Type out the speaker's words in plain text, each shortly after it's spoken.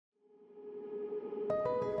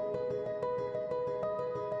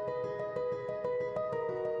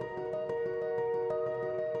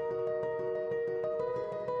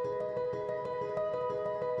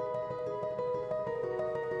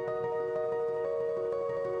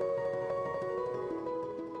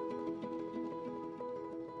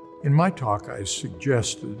In my talk, I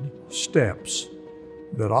suggested steps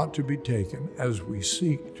that ought to be taken as we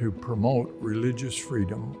seek to promote religious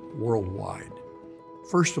freedom worldwide.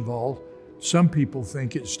 First of all, some people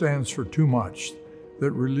think it stands for too much,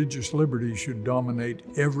 that religious liberty should dominate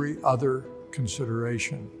every other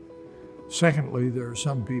consideration. Secondly, there are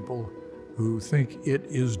some people who think it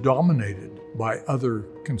is dominated by other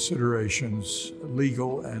considerations,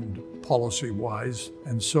 legal and policy-wise,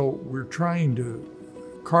 and so we're trying to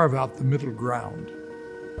carve out the middle ground.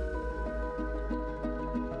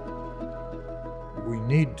 We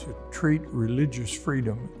need to treat religious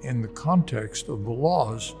freedom in the context of the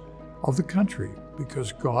laws of the country,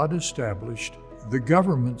 because God established the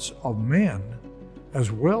governments of men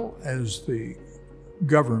as well as the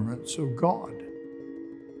governments of God.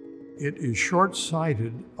 It is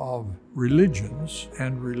short-sighted of religions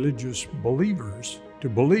and religious believers to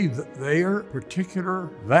believe that their particular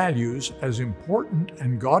values, as important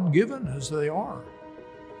and God-given as they are,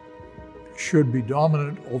 should be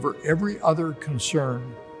dominant over every other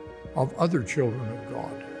concern of other children of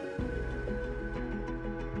God.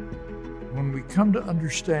 When we come to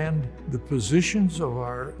understand the positions of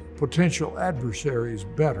our potential adversaries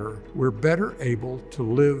better, we're better able to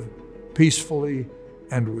live peacefully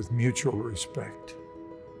and with mutual respect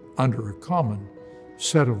under a common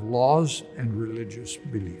set of laws and religious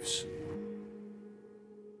beliefs.